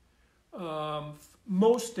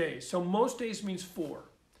 Most days. So most days means 4.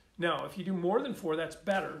 Now, if you do more than 4, that's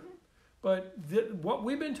better. But what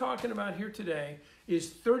we've been talking about here today is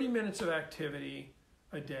 30 minutes of activity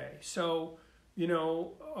a day. So, I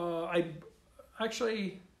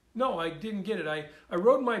didn't get it. I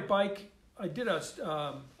rode my bike. I did a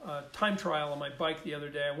time trial on my bike the other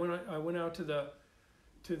day. I went out to the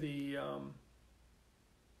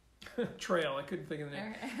trail. I couldn't think of the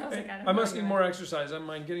name. I must need more exercise. I'm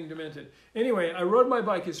getting demented. Anyway, I rode my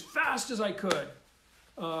bike as fast as I could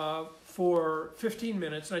for 15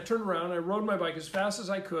 minutes. And I turned around. I rode my bike as fast as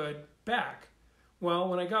I could back. Well,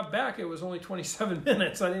 when I got back, it was only 27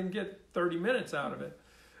 minutes. I didn't get 30 minutes out of it.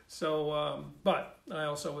 So, but I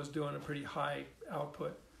also was doing a pretty high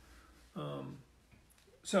output.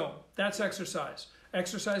 So that's exercise.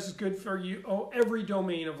 Exercise is good for you. Every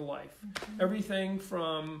domain of life. Everything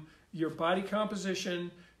from your body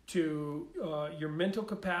composition to your mental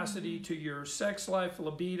capacity to your sex life,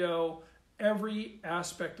 libido. Every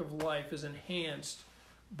aspect of life is enhanced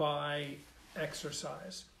by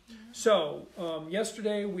exercise. So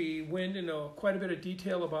yesterday we went into quite a bit of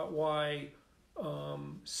detail about why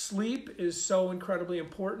sleep is so incredibly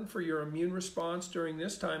important for your immune response during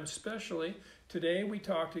this time especially. Today we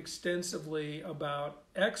talked extensively about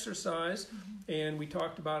exercise, and we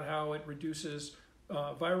talked about how it reduces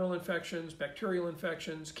viral infections, bacterial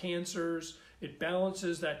infections, cancers. It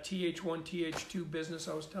balances that Th1, Th2 business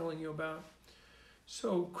I was telling you about.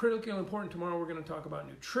 So critically important. Tomorrow we're going to talk about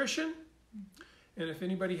nutrition. And if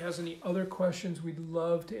anybody has any other questions, we'd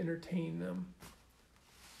love to entertain them.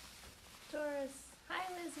 Doris. Hi,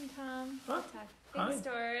 Liz and Tom. Huh? Thanks, Hi.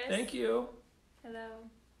 Doris. Thank you. Hello.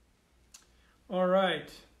 All right.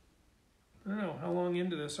 I don't know, how long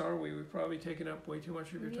into this are we? We've probably taken up way too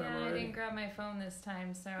much of your time already. I didn't grab my phone this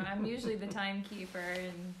time, so I'm usually the timekeeper.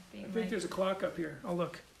 And I think there's a clock up here. I'll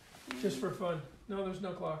look, just for fun. No, there's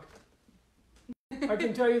no clock. I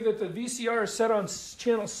can tell you that the VCR is set on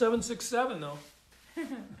channel 767, though.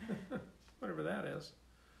 Whatever that is.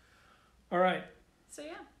 All right. So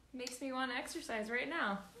yeah, makes me want to exercise right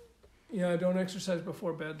now. Yeah, don't exercise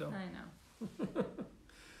before bed, though. I know.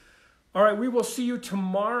 All right, we will see you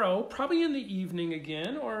tomorrow, probably in the evening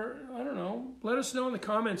again, or I don't know. Let us know in the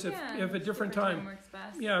comments if a different time works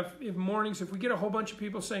best. Yeah, if mornings. If we get a whole bunch of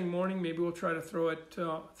people saying morning, maybe we'll try to throw it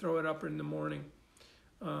up in the morning.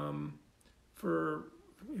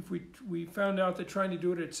 if we found out that trying to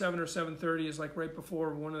do it at 7 or 7:30 is like right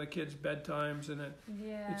before one of the kids' bedtimes, and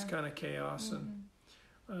it's kind of chaos. And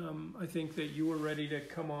I think that you were ready to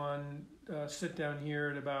come on, sit down here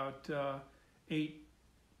at about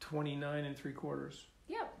 8:29 3/4.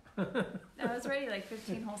 Yep. I was ready like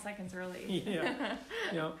 15 whole seconds early. Yeah.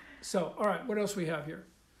 Yeah. So, all right, what else we have here?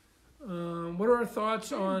 What are our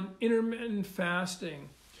thoughts on intermittent fasting?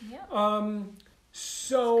 Yep.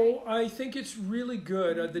 So I think it's really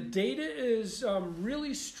good. The data is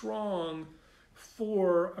really strong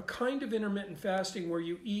for a kind of intermittent fasting where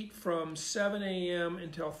you eat from 7 a.m.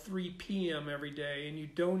 until 3 p.m. every day, and you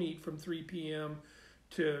don't eat from 3 p.m.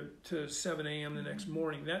 to 7 a.m. the next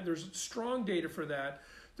morning. There's strong data for that.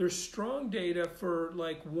 There's strong data for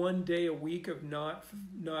like 1 day a week of not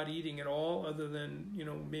eating at all, other than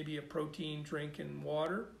maybe a protein drink and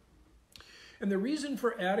water. And the reason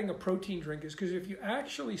for adding a protein drink is because if you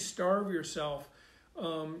actually starve yourself,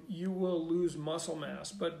 you will lose muscle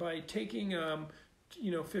mass. But by taking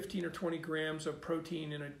 15 or 20 grams of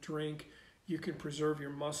protein in a drink, you can preserve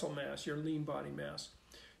your muscle mass, your lean body mass.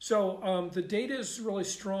 So the data is really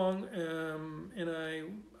strong, and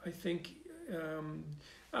I think.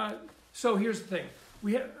 So here's the thing: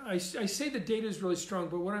 I say the data is really strong,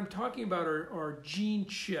 but what I'm talking about are gene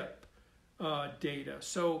chip data.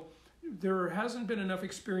 So there hasn't been enough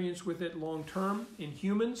experience with it long term in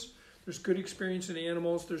humans. There's good experience in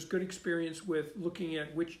animals. There's good experience with looking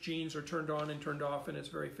at which genes are turned on and turned off, and it's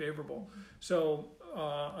very favorable. So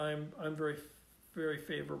I'm very, very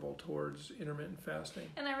favorable towards intermittent fasting.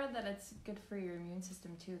 And I read that it's good for your immune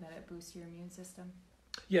system too, that it boosts your immune system.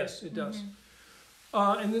 Yes, it does.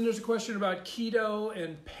 And then there's a question about keto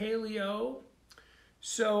and paleo.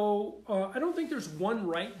 So I don't think there's one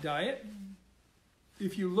right diet.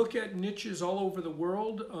 If you look at niches all over the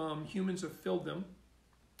world, humans have filled them.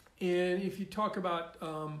 And if you talk about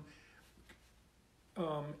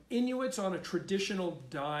Inuits on a traditional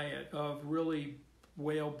diet of really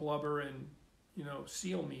whale blubber and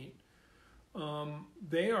seal meat,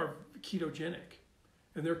 they are ketogenic.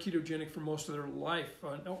 And they're ketogenic for most of their life,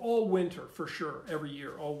 all winter for sure, every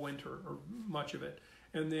year, all winter or much of it.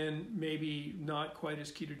 And then maybe not quite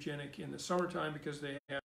as ketogenic in the summertime because they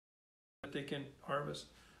can harvest,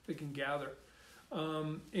 they can gather.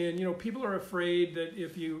 And people are afraid that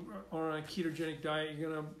if you are on a ketogenic diet,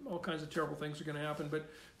 all kinds of terrible things are going to happen. But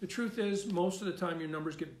the truth is, most of the time your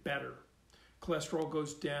numbers get better. Cholesterol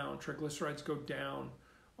goes down, triglycerides go down.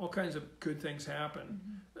 All kinds of good things happen,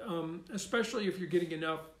 especially if you're getting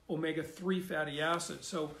enough omega-3 fatty acids.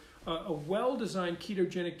 So a well-designed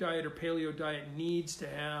ketogenic diet or paleo diet needs to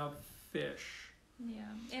have fish.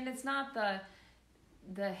 Yeah, and it's not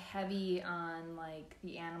the heavy on like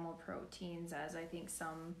the animal proteins as I think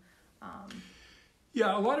some.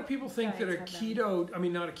 Yeah, a lot of people think that a keto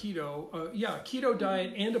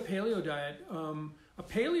diet and a paleo diet. A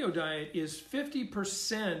paleo diet is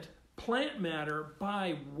 50% plant matter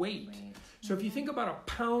by weight. So if you think about a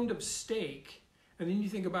pound of steak and then you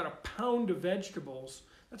think about a pound of vegetables,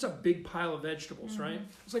 that's a big pile of vegetables, right?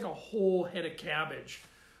 It's like a whole head of cabbage.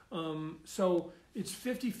 So it's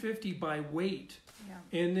 50-50 by weight.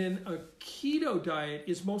 Yeah. And then a keto diet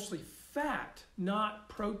is mostly fat, not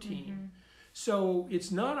protein. So it's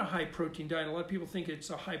not a high protein diet. A lot of people think it's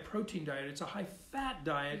a high protein diet. It's a high fat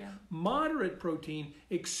diet, moderate protein,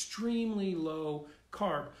 extremely low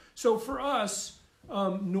carb. So for us,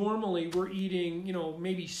 normally we're eating,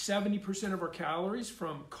 maybe 70% of our calories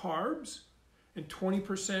from carbs and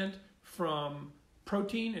 20% from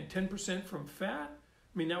protein and 10% from fat.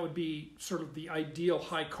 I mean, that would be sort of the ideal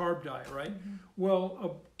high carb diet, right? Well, a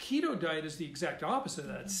keto diet is the exact opposite of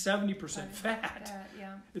that. It's 70% fat.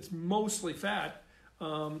 Yeah. It's mostly fat,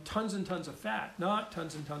 tons and tons of fat, not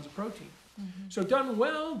tons and tons of protein. So done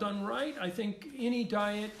well, done right, I think any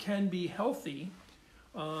diet can be healthy.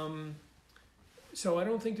 So I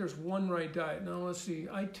don't think there's one right diet. Now let's see.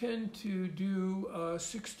 I tend to do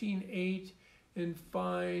 16-8 and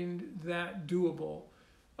find that doable.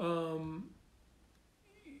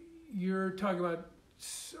 You're talking about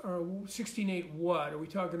 16-8 what? Are we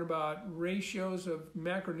talking about ratios of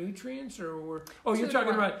macronutrients, or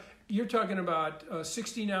you're talking about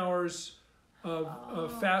 16 hours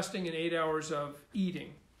of fasting and 8 hours of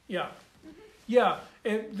eating. Yeah. Yeah,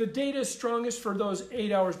 and the data is strongest for those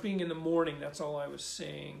 8 hours being in the morning. That's all I was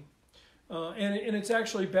saying. And it's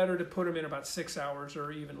actually better to put them in about 6 hours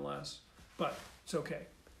or even less, but it's okay.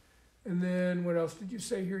 And then what else did you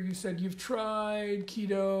say here? You said you've tried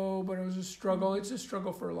keto, but it was a struggle. It's a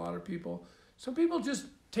struggle for a lot of people. Some people just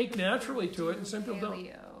take naturally to it, and some people don't.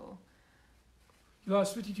 You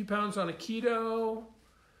lost 52 pounds on a keto.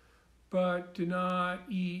 but do not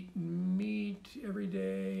eat meat every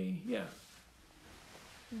day. Yeah.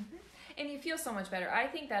 Mm-hmm. And you feel so much better. I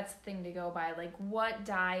think that's the thing to go by. Like, what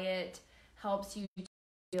diet helps you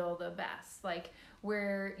feel the best? Like,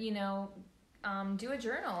 where, do a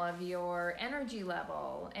journal of your energy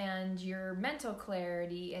level and your mental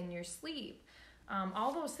clarity and your sleep.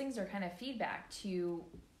 All those things are kind of feedback to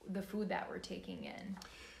the food that we're taking in.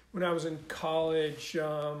 When I was in college,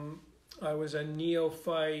 I was a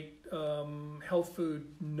neophyte health food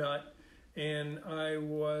nut, and I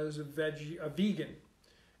was a vegan.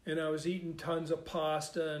 And I was eating tons of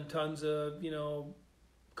pasta and tons of,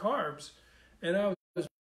 carbs. And I was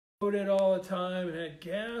bloated all the time and had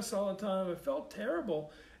gas all the time. I felt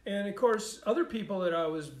terrible. And of course, other people that I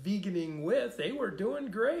was veganing with, they were doing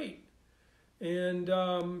great. And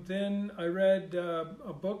then I read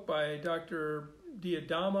a book by Dr.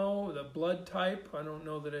 Diadamo, The Blood Type. I don't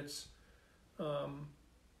know that it's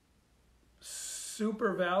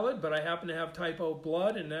super valid, but I happen to have type O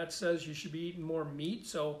blood, and that says you should be eating more meat.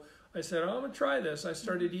 So I said, I'm going to try this. I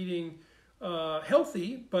started eating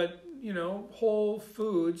healthy, but, whole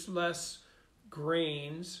foods, less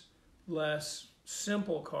grains, less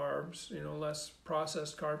simple carbs, less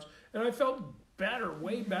processed carbs. And I felt better,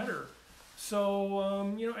 way better.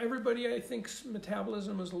 So, everybody, I think's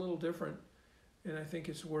metabolism is a little different, and I think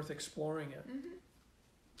it's worth exploring it.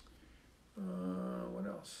 What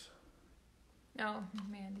else? Oh,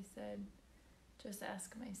 Mandy said, just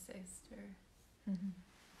ask my sister.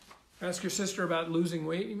 Ask your sister about losing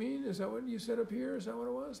weight, you mean? Is that what you said up here? Is that what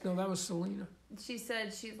it was? No, that was Selena. She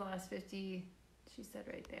said she's lost 50. She said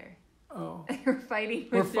right there. Oh. We're fighting.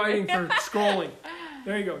 We're fighting for scrolling.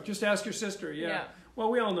 There you go. Just ask your sister, yeah. Well,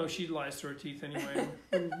 we all know she lies through her teeth anyway.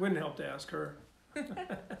 It wouldn't help to ask her.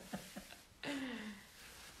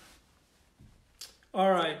 All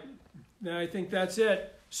right. Now I think that's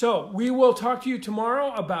it. So we will talk to you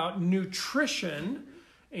tomorrow about nutrition,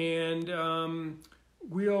 and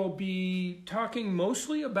we'll be talking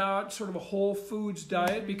mostly about sort of a whole foods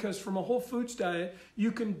diet, because from a whole foods diet,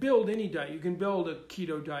 you can build any diet. You can build a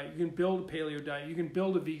keto diet, you can build a paleo diet, you can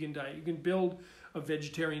build a vegan diet, you can build a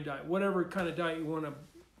vegetarian diet, whatever kind of diet you want to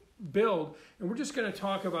build. And we're just going to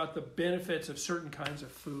talk about the benefits of certain kinds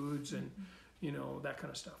of foods and, that kind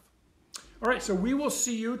of stuff. All right, so we will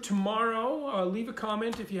see you tomorrow. Leave a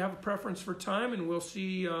comment if you have a preference for time, and we'll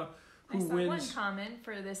see who wins. One comment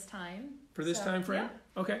for this time. For this time frame?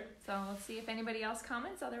 Yeah. Okay. So let's see if anybody else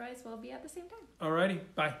comments. Otherwise, we'll be at the same time. All righty.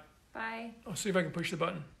 Bye. Bye. I'll see if I can push the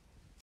button.